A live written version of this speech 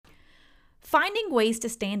Finding ways to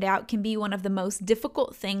stand out can be one of the most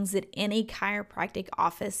difficult things that any chiropractic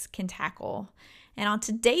office can tackle. And on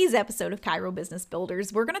today's episode of Chiro Business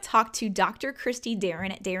Builders, we're going to talk to Dr. Christy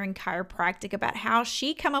Darren at Darren Chiropractic about how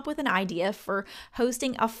she came up with an idea for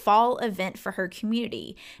hosting a fall event for her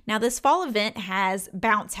community. Now, this fall event has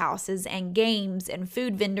bounce houses and games and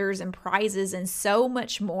food vendors and prizes and so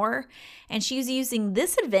much more. And she's using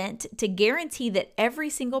this event to guarantee that every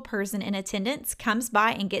single person in attendance comes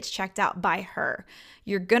by and gets checked out by her.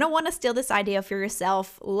 You're going to want to steal this idea for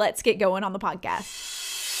yourself. Let's get going on the podcast.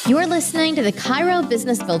 You're listening to the Chiro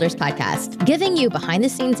Business Builders podcast, giving you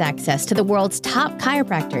behind-the-scenes access to the world's top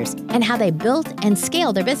chiropractors and how they built and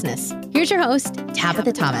scaled their business. Here's your host,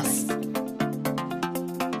 Tabitha Thomas.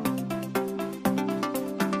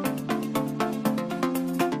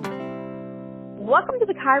 Welcome to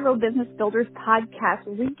the Chiro Business Builders podcast,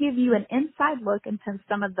 where we give you an inside look into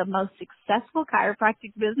some of the most successful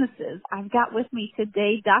chiropractic businesses. I've got with me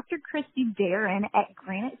today Dr. Christy Darren at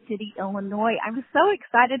Granite City, Illinois. I'm so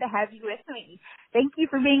excited to have you with me. Thank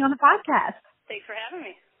you for being on the podcast. Thanks for having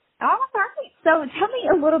me. All right. So tell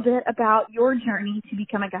me a little bit about your journey to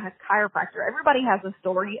becoming a chiropractor. Everybody has a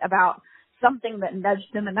story about something that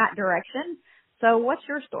nudged them in that direction. So what's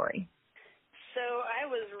your story? So I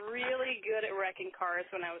was really good at wrecking cars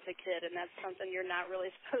when I was a kid, and that's something you're not really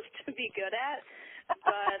supposed to be good at.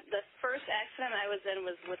 But the first accident I was in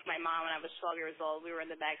was with my mom when I was 12 years old. We were in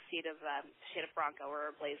the back seat of she had a Bronco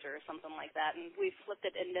or a Blazer or something like that, and we flipped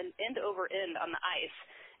it end over end on the ice.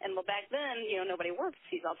 And well, back then, nobody wore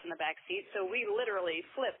seatbelts in the back seat, so we literally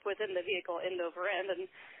flipped within the vehicle end over end, and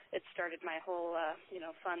it started my whole,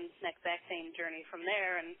 fun neck back pain journey from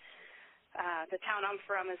there. And the town I'm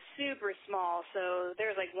from is super small, so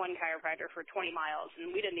there's like one chiropractor for 20 miles,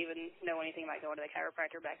 and we didn't even know anything about going to the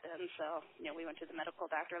chiropractor back then. So, we went to the medical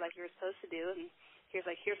doctor like you're supposed to do, and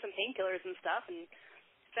here's some painkillers and stuff. And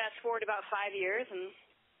fast forward about 5 years, and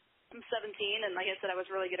I'm 17, and like I said, I was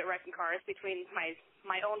really good at wrecking cars between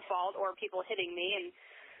my own fault or people hitting me. And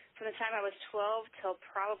from the time I was 12 till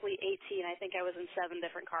probably 18, I think I was in 7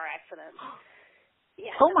 different car accidents.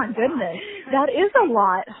 Yeah, oh my goodness, that is a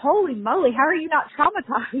lot. Holy moly, how are you not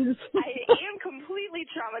traumatized? I am completely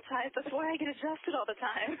traumatized. That's why I get adjusted all the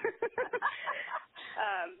time.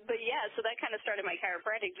 But yeah, so that kind of started my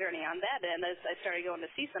chiropractic journey on that end as I started going to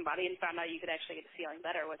see somebody and found out you could actually get feeling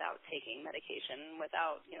better without taking medication,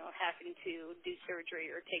 without, having to do surgery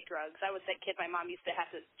or take drugs. I was that kid my mom used to have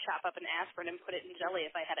to chop up an aspirin and put it in jelly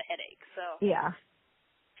if I had a headache. So yeah.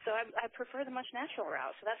 So I prefer the much natural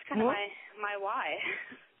route. So that's kind of my why.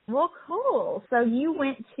 Well, cool. So you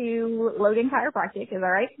went to Logan Chiropractic, is that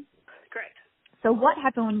right? Correct. So what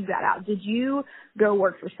happened when you got out? Did you go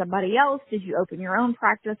work for somebody else? Did you open your own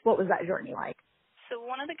practice? What was that journey like? So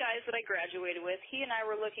one of the guys that I graduated with, he and I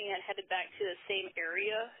were looking at headed back to the same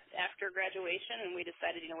area after graduation, and we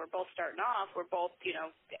decided, we're both starting off. We're both,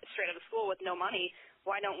 straight out of school with no money.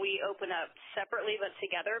 Why don't we open up separately but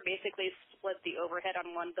together, basically split the overhead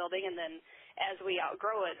on one building, and then as we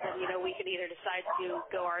outgrow it, then, we can either decide to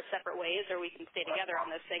go our separate ways or we can stay together on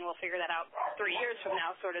this thing. We'll figure that out 3 years from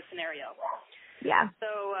now sort of scenario. Yeah.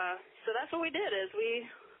 So that's what we did is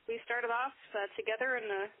we started off together in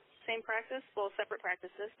the same practice, both separate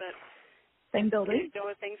practices, but same building. Go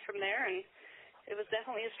with things from there, and it was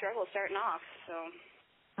definitely a struggle starting off. So.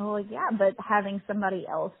 Oh yeah, but having somebody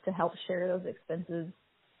else to help share those expenses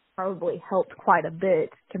probably helped quite a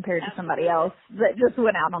bit compared to somebody else that just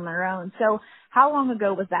went out on their own. So how long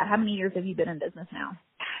ago was that? How many years have you been in business now?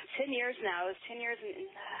 10 years now. It was 10 years in,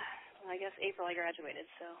 I guess, April I graduated.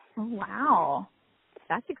 So. Oh, wow.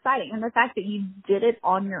 That's exciting. And the fact that you did it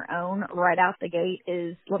on your own right out the gate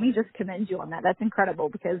is, let me just commend you on that. That's incredible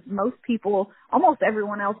because most people, almost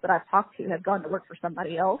everyone else that I've talked to have gone to work for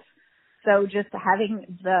somebody else. So just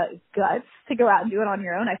having the guts to go out and do it on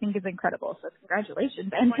your own, I think is incredible. So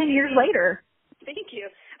congratulations. And 10 years later. Thank you.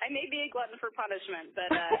 I may be a glutton for punishment,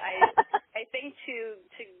 but I think to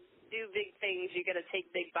do big things, you got to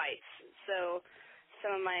take big bites. So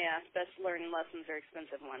some of my best learned lessons are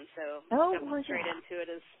expensive ones. So jumping straight into it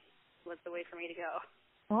was the way for me to go.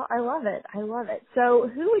 Well, I love it. I love it. So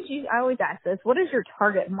I always ask this, what is your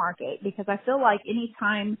target market? Because I feel like any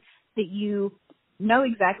time that you know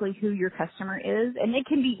exactly who your customer is, and it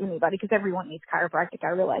can be anybody because everyone needs chiropractic,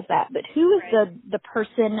 I realize that, but who is the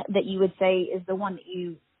person that you would say is the one that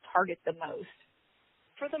you target the most?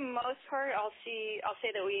 For the most part, I'll say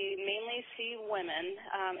that we mainly see women,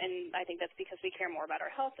 and I think that's because we care more about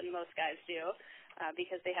our health than most guys do,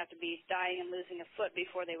 because they have to be dying and losing a foot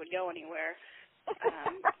before they would go anywhere.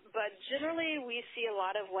 But generally, we see a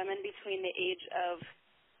lot of women between the age of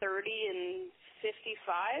 30 and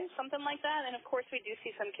 55, something like that. And, of course, we do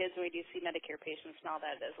see some kids and we do see Medicare patients and all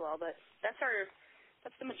that as well. But that's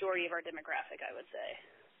the majority of our demographic, I would say.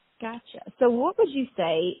 Gotcha. So what would you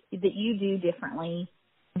say that you do differently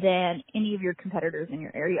than any of your competitors in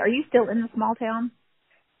your area? Are you still in the small town?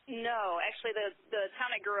 No, actually, the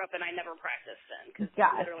town I grew up in, I never practiced in because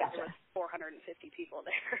literally there was 450 people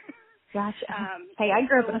there. Gotcha. Hey, I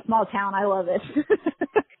grew up in a small town. I love it.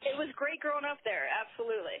 It was great growing up there,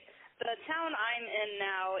 absolutely. The town I'm in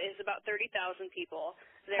now is about 30,000 people.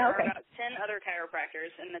 There are about 10 other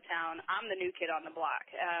chiropractors in the town. I'm the new kid on the block.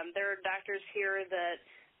 There are doctors here that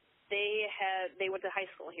they went to high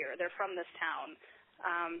school here. They're from this town.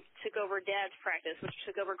 Took over Dad's practice, which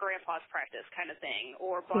took over Grandpa's practice kind of thing,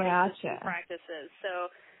 or bought existing practices. So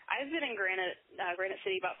I've been in Granite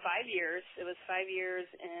City about 5 years. It was 5 years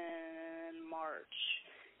in March.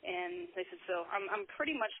 And they said, so I'm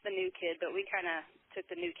pretty much the new kid, but we kind of took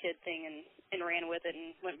the new kid thing and ran with it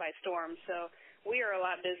and went by storm. So we are a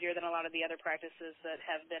lot busier than a lot of the other practices that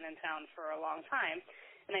have been in town for a long time.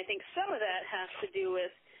 And I think some of that has to do with,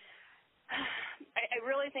 I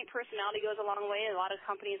really think personality goes a long way. A lot of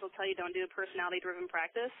companies will tell you don't do a personality-driven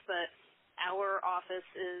practice, but our office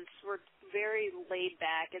we're very laid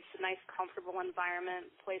back. It's a nice, comfortable environment,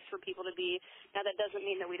 place for people to be. Now, that doesn't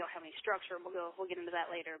mean that we don't have any structure. We'll get into that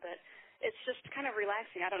later, but it's just kind of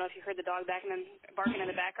relaxing. I don't know if you heard the dog barking in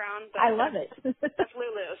the background. But I love it. That's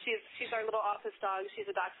Lulu. She's our little office dog. She's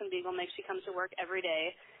a dachshund beagle mix. She comes to work every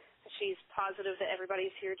day. She's positive that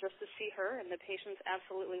everybody's here just to see her, and the patients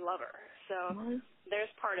absolutely love her. So there's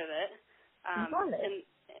part of it.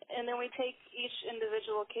 And then we take each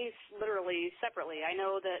individual case literally separately. I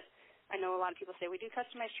know a lot of people say we do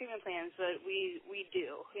customized treatment plans, but we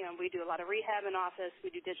do. We do a lot of rehab in office.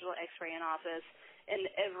 We do digital X-ray in office, and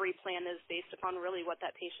every plan is based upon really what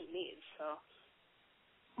that patient needs. So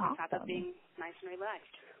on top of being nice and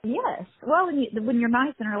relaxed. Yes. Well, when you're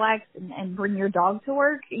nice and relaxed and bring your dog to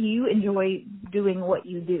work, you enjoy doing what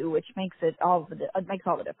you do, which makes all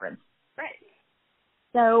the difference. Right.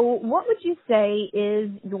 So what would you say is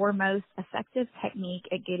your most effective technique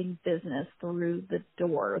at getting business through the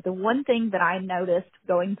door? The one thing that I noticed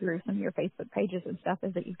going through some of your Facebook pages and stuff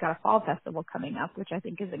is that you've got a fall festival coming up, which I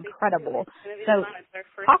think is incredible. So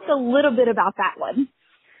talk a little bit about that one.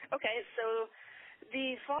 Okay, so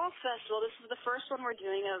the Fall Festival, this is the first one we're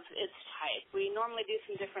doing of its type. We normally do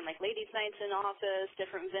some different, like ladies' nights in office,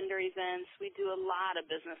 different vendor events. We do a lot of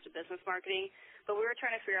business-to-business marketing, but we were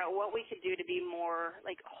trying to figure out what we could do to be more,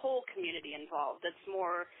 like, whole community involved. That's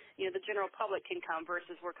more, the general public can come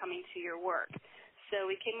versus we're coming to your work. So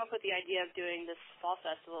we came up with the idea of doing this Fall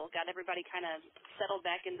Festival, got everybody kind of settled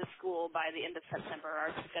back into school by the end of September.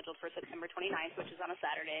 Ours is scheduled for September 29th, which is on a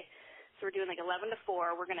Saturday. So we're doing like 11 to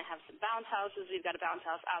 4. We're going to have some bounce houses. We've got a bounce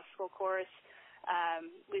house obstacle course.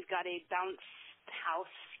 We've got a bounce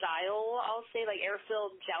house style, I'll say, like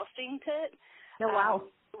air-filled jousting pit. Oh, wow.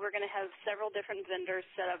 We're going to have several different vendors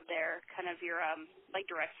set up there, kind of your like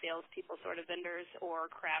direct sales people sort of vendors or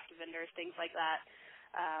craft vendors, things like that.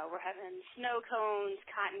 We're having snow cones,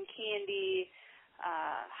 cotton candy,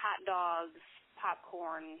 hot dogs,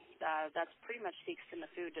 popcorn. That's pretty much the extent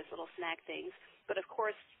of food, just little snack things. But, of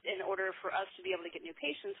course, in order for us to be able to get new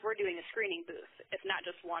patients, we're doing a screening booth. If not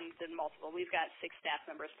just one, then multiple. We've got 6 staff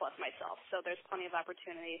members plus myself. So there's plenty of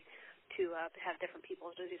opportunity to have different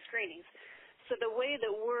people to do screenings. So the way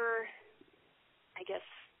that we're, I guess,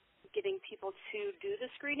 getting people to do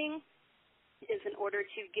the screening is in order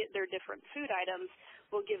to get their different food items,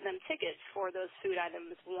 we'll give them tickets for those food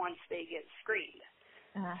items once they get screened.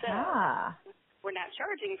 So we're not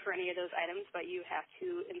charging for any of those items, but you have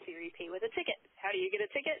to, in theory, pay with a ticket. How do you get a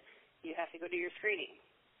ticket? You have to go do your screening.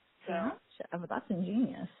 So that's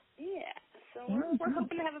ingenious. Yeah. So we're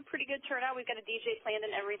hoping to have a pretty good turnout. We've got a DJ planned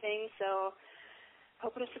and everything, so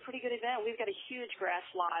hoping it's a pretty good event. We've got a huge grass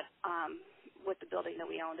lot with the building that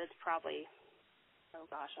we own. It's probably, I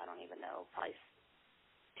don't even know, probably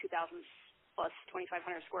 2,000 plus 2,500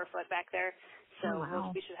 square foot back there. So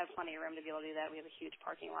we should have plenty of room to be able to do that. We have a huge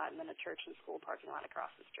parking lot and then a church and school parking lot across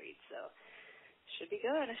the street. So it should be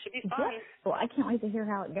good. It should be fun. Yeah. Well, I can't wait to hear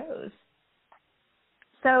how it goes.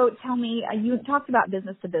 So tell me, you talked about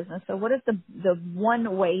business to business. So what is the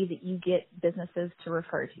one way that you get businesses to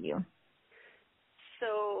refer to you?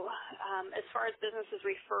 So as far as businesses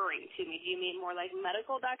referring to me, do you mean more like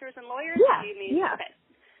medical doctors and lawyers? Yeah. Or do you mean, okay.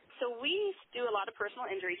 So we do a lot of personal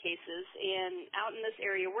injury cases, and out in this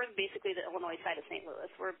area, we're basically the Illinois side of St. Louis.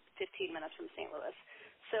 We're 15 minutes from St. Louis.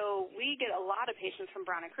 So we get a lot of patients from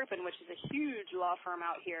Brown & Crouppen, which is a huge law firm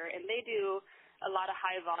out here, and they do a lot of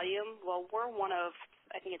high volume. Well, we're one of,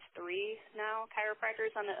 I think it's 3 now,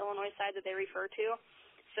 chiropractors on the Illinois side that they refer to.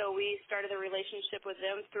 So we started a relationship with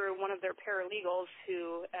them through one of their paralegals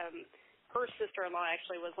who, her sister-in-law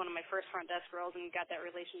actually was one of my first front desk girls and got that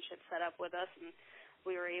relationship set up with us, and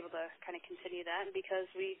we were able to kind of continue that. And because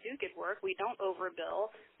we do good work, we don't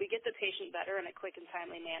overbill, we get the patient better in a quick and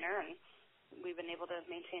timely manner, and we've been able to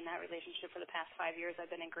maintain that relationship for the past 5 years I've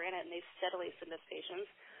been in Granite, and they steadily send us patients.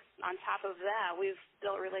 On top of that, we've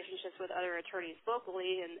built relationships with other attorneys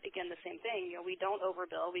locally, and again, the same thing. We don't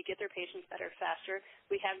overbill. We get their patients better faster.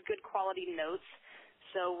 We have good quality notes.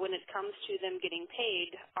 So when it comes to them getting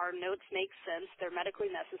paid, our notes make sense. They're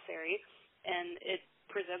medically necessary, and it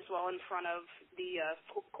presents well in front of the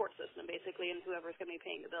court system, basically, and whoever's going to be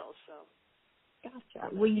paying the bills. So. Gotcha.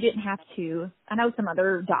 Well, you didn't have to. I know some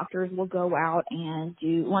other doctors will go out and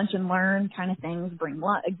do lunch and learn kind of things, bring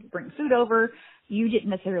food over. You didn't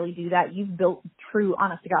necessarily do that. You've built true,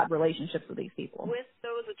 honest-to-God relationships with these people. With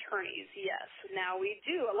those attorneys, yes. Now, we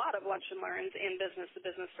do a lot of lunch and learns and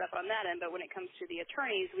business-to-business stuff on that end, but when it comes to the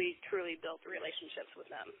attorneys, we truly built relationships with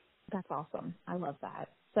them. That's awesome. I love that.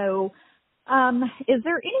 So, is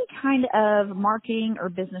there any kind of marketing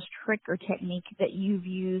or business trick or technique that you've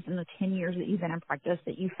used in the 10 years that you've been in practice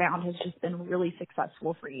that you found has just been really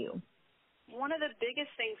successful for you? One of the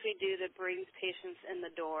biggest things we do that brings patients in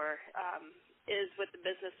the door is with the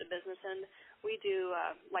business-to-business end. We do,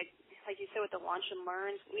 like you said, with the lunch and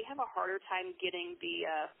learns, we have a harder time getting the,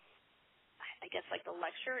 I guess, like the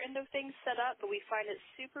lecture end of things set up, but we find it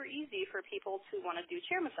super easy for people to want to do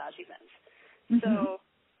chair massage events. Mm-hmm. So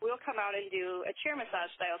we'll come out and do a chair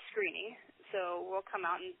massage style screening. So we'll come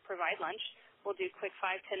out and provide lunch. We'll do quick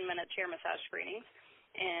 5-10 minute chair massage screenings,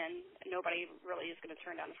 and nobody really is going to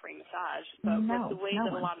turn down a free massage. But with the way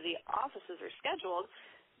that a lot of the offices are scheduled,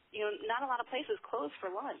 not a lot of places close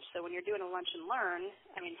for lunch. So when you're doing a lunch and learn,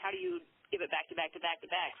 I mean, how do you give it back to back to back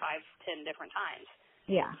to back 5-10 different times?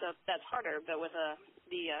 Yeah. So that's harder. But with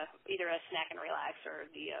either a snack and relax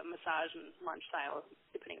or the massage and lunch style,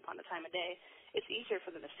 depending upon the time of day, it's easier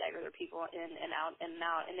for them to stagger their people in and out,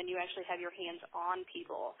 and then you actually have your hands on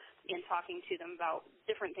people in talking to them about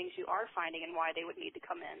different things you are finding and why they would need to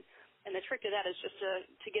come in. And the trick to that is just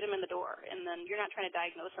to get them in the door, and then you're not trying to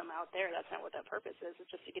diagnose them out there. That's not what that purpose is. It's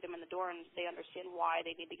just to get them in the door and they understand why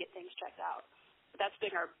they need to get things checked out. But that's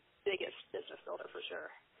been our biggest business builder for sure.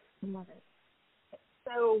 Love it.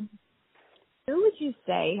 So who would you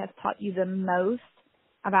say has taught you the most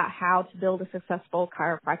about how to build a successful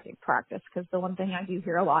chiropractic practice? Because the one thing I do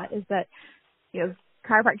hear a lot is that,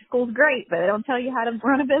 chiropractic school is great, but they don't tell you how to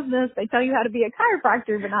run a business. They tell you how to be a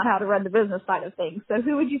chiropractor, but not how to run the business side of things. So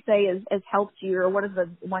who would you say has helped you, or what is the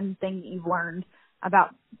one thing that you've learned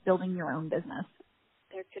about building your own business?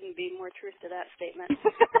 There couldn't be more truth to that statement.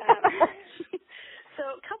 So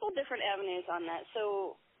a couple different avenues on that.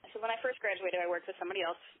 So when I first graduated, I worked with somebody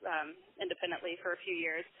else independently for a few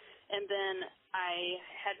years, and then I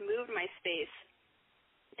had moved my space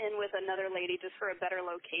in with another lady just for a better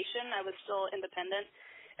location. I was still independent,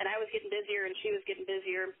 and I was getting busier, and she was getting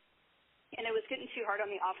busier, and it was getting too hard on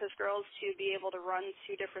the office girls to be able to run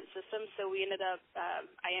 2 different systems. So I ended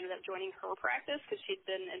up joining her practice because she'd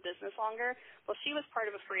been in business longer. Well, she was part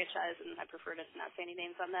of a franchise, and I prefer to not say any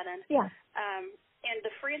names on that end. Yeah. And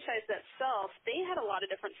the franchise itself, they had a lot of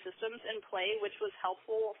different systems in play, which was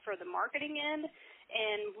helpful for the marketing end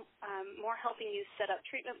and more helping you set up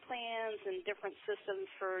treatment plans and different systems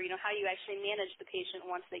for, how you actually manage the patient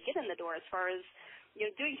once they get in the door, as far as,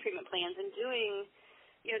 doing treatment plans and doing,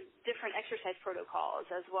 different exercise protocols,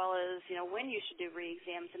 as well as, when you should do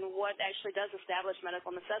re-exams and what actually does establish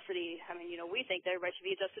medical necessity. I mean, we think that everybody should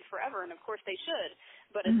be adjusted forever, and of course they should.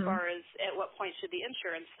 But as far as at what point should the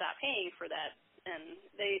insurance stop paying for that? And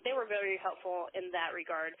they were very helpful in that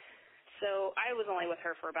regard. So I was only with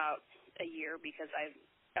her for about a year because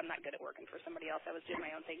I'm not good at working for somebody else. I was doing my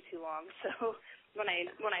own thing too long. So when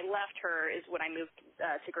I left her is when I moved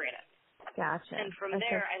to Granite. Gotcha. And from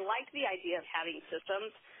there, I liked the idea of having systems,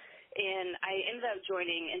 and I ended up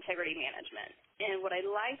joining Integrity Management. And what I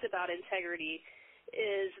liked about Integrity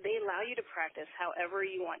is they allow you to practice however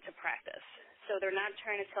you want to practice. So they're not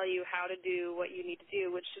trying to tell you how to do what you need to do,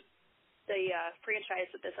 which the franchise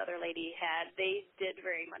that this other lady had, they did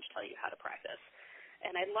very much tell you how to practice.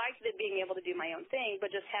 And I liked it being able to do my own thing,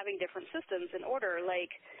 but just having different systems in order,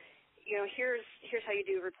 like, here's how you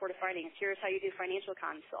do report of findings. Here's how you do financial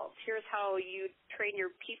consults. Here's how you train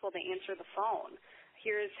your people to answer the phone.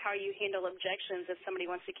 Here's how you handle objections if somebody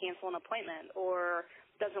wants to cancel an appointment or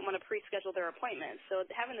doesn't want to pre-schedule their appointments. So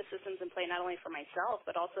having the systems in play not only for myself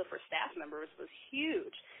but also for staff members was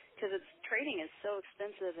huge because training is so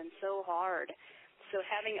expensive and so hard. So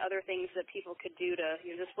having other things that people could do to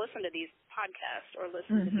just listen to these podcasts or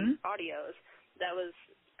listen to these audios, that was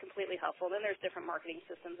completely helpful. Then there's different marketing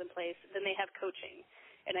systems in place. Then they have coaching.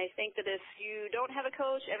 And I think that if you don't have a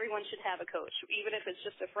coach, everyone should have a coach, even if it's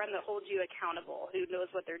just a friend that holds you accountable, who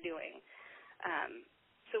knows what they're doing.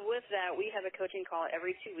 So with that, we have a coaching call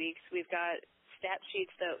every 2 weeks. We've got stat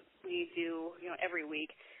sheets that we do, every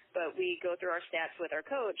week, but we go through our stats with our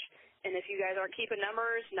coach. And if you guys aren't keeping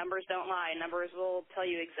numbers, numbers don't lie. Numbers will tell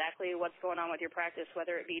you exactly what's going on with your practice,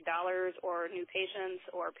 whether it be dollars or new patients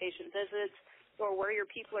or patient visits or where your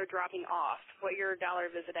people are dropping off, what your dollar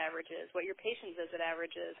visit average is, what your patient visit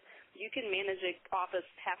average is. You can manage an office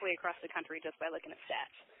halfway across the country just by looking at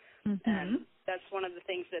stats. And that's one of the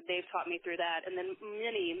things that they've taught me through that. And then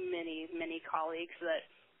many, many, many colleagues that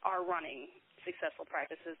are running successful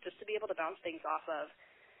practices just to be able to bounce things off of.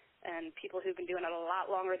 And people who've been doing it a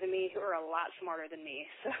lot longer than me, who are a lot smarter than me.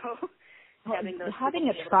 So having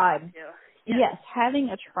a tribe. Yes,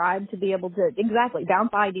 having a tribe to be able to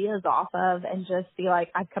bounce ideas off of and just be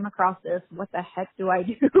like, I've come across this. What the heck do I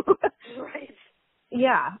do? Right.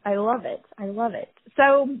 Yeah, I love it.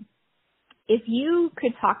 So if you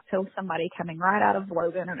could talk to somebody coming right out of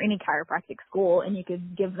Logan or any chiropractic school and you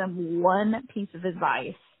could give them one piece of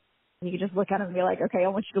advice, you could just look at them and be like, okay, I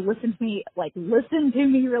want you to listen to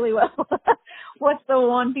me really well. What's the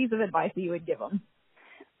one piece of advice that you would give them?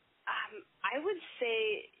 I would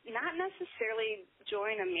say not necessarily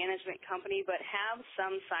join a management company, but have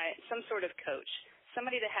some sort of coach,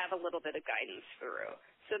 somebody to have a little bit of guidance through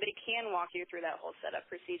so they can walk you through that whole setup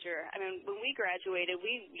procedure. I mean, when we graduated,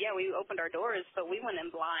 we opened our doors, but we went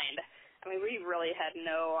in blind. I mean, we really had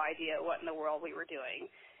no idea what in the world we were doing.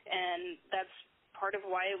 And that's part of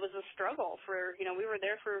why it was a struggle for, we were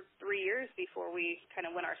there for 3 years before we kind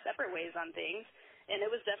of went our separate ways on things. And it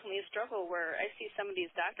was definitely a struggle where I see some of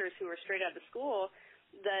these doctors who are straight out of school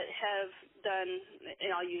that have done,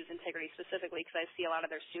 and I'll use Integrity specifically because I see a lot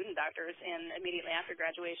of their student doctors and immediately after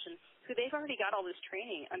graduation who they've already got all this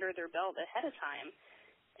training under their belt ahead of time.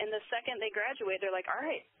 And the second they graduate, they're like, all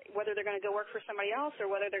right, whether they're going to go work for somebody else or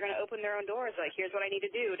whether they're going to open their own doors, like, here's what I need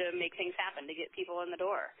to do to make things happen to get people in the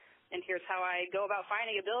door. And here's how I go about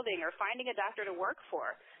finding a building or finding a doctor to work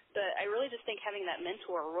for. But I really just think having that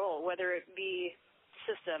mentor role, whether it be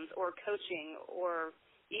systems or coaching or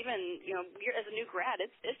even, as a new grad,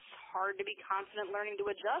 it's hard to be confident learning to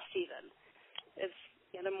adjust even. It's,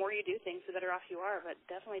 the more you do things, the better off you are. But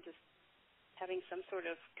definitely just having some sort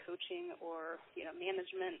of coaching or,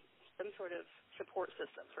 management, some sort of support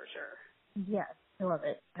system for sure. Yes, I love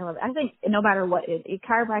it. I think no matter what,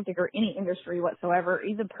 chiropractic or any industry whatsoever,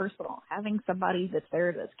 even personal, having somebody that's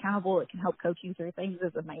there that's accountable that can help coach you through things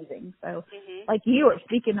is amazing. So, like you are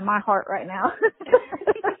speaking to my heart right now.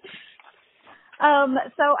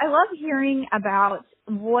 So I love hearing about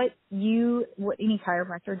what any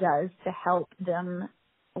chiropractor does to help them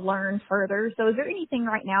learn further. So is there anything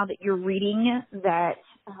right now that you're reading that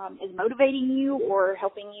is motivating you or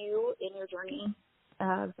helping you in your journey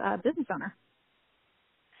as a business owner?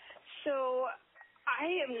 So I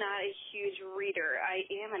am not a huge reader. I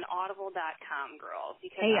am an audible.com girl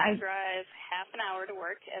because I drive half an hour to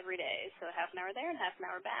work every day. So half an hour there and half an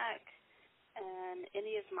hour back. And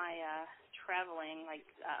any of my traveling, like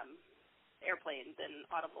airplanes, and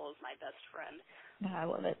Audible is my best friend. I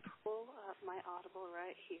love it. Pull up my Audible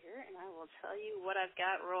right here, and I will tell you what I've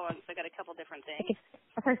got rolling. So I got a couple different things.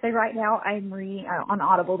 Okay, so right now I'm reading on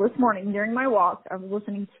Audible this morning during my walk. I was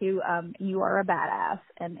listening to You Are a Badass,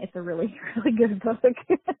 and it's a really, really good book.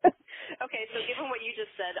 Okay, so given what you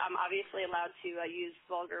just said, I'm obviously allowed to use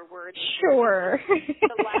vulgar words. Sure.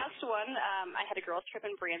 The last one, I had a girls' trip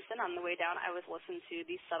in Branson. On the way down, I was listening to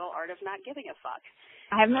The Subtle Art of Not Giving a Fuck.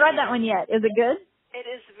 I haven't read that one yet. Is it good? It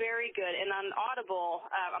is very good. And on Audible,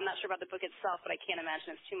 I'm not sure about the book itself, but I can't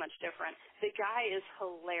imagine it's too much different. The guy is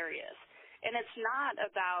hilarious. And it's not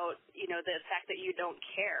about, the fact that you don't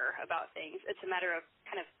care about things. It's a matter of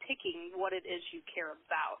kind of picking what it is you care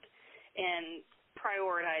about and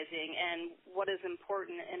prioritizing and what is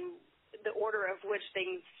important and the order of which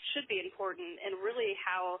things should be important and really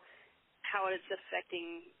how it's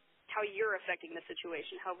affecting, how you're affecting the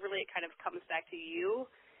situation, how really it kind of comes back to you,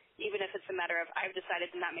 even if it's a matter of I've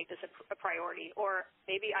decided to not make this a priority or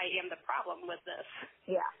maybe I am the problem with this.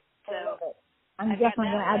 Yeah, so I love it. I'm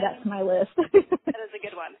definitely going to add that to my list. That is a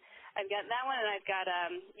good one. I've got that one, and I've got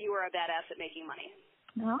You Are a Badass at Making Money.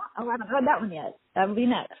 No, I haven't read that one yet. That will be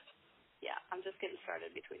next. Yeah, I'm just getting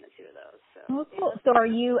started between the two of those. So. Oh, cool. So are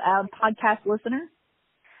you a podcast listener?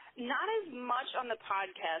 Not as much on the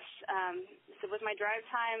podcast. So with my drive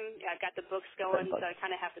time, I've got the books going, so I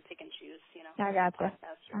kind of have to pick and choose, I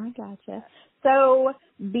gotcha. So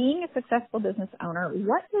being a successful business owner,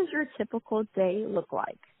 what does your typical day look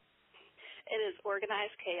like? It is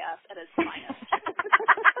organized chaos at its finest.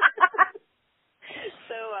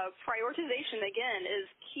 So prioritization, again, is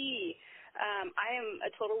key. I am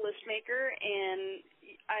a total list maker, and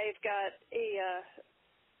I've got a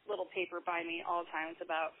little paper by me all the time. It's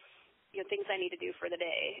about things I need to do for the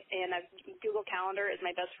day. And Google Calendar is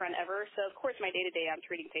my best friend ever. So, of course, my day-to-day, I'm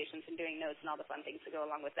treating patients and doing notes and all the fun things that go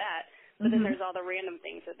along with that. But then there's all the random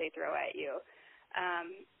things that they throw at you.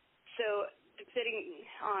 So depending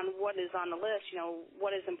on what is on the list,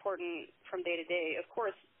 what is important from day to day, of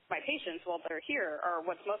course, my patients, while they're here, are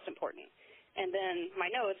what's most important. And then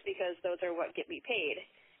my notes, because those are what get me paid.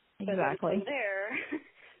 Exactly. So from there,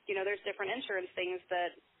 there's different insurance things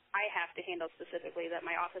that I have to handle specifically that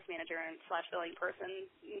my office manager and / billing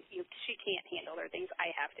person, she can't handle. There are things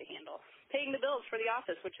I have to handle. Paying the bills for the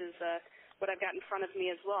office, which is what I've got in front of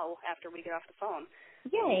me as well after we get off the phone.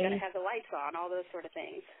 Yay. You got to have the lights on, all those sort of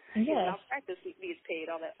things. Yes. Malpractice needs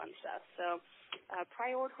paid, all that fun stuff. So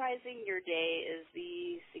prioritizing your day is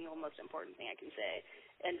the single most important thing I can say,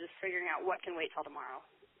 and just figuring out what can wait till tomorrow,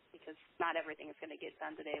 because not everything is going to get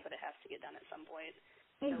done today, but it has to get done at some point.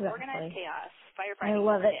 Exactly. So organized chaos, firefighting. I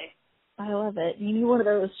love it. Day. I love it. You need one of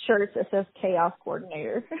those shirts that says Chaos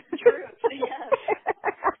Coordinator. True. Yes.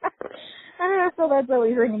 So that's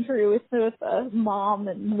always ringing true with mom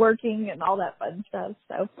and working and all that fun stuff.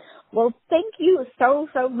 So, well, thank you so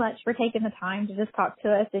much for taking the time to just talk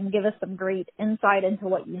to us and give us some great insight into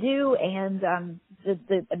what you do and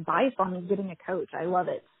the advice on getting a coach. I love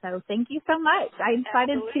it. So thank you so much. I'm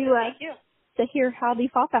excited to hear how the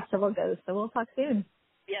Fall Festival goes. So we'll talk soon.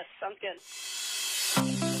 Yes, sounds good.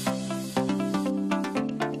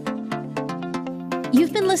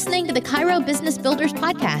 You've been listening to the Chiro Business Builders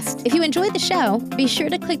podcast. If you enjoyed the show, be sure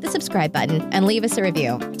to click the subscribe button and leave us a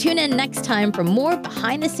review. Tune in next time for more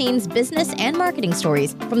behind-the-scenes business and marketing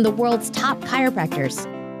stories from the world's top chiropractors.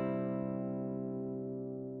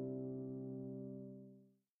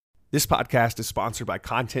 This podcast is sponsored by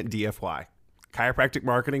Content DFY, chiropractic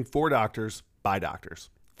marketing for doctors by doctors.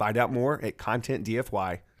 Find out more at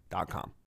contentdfy.com.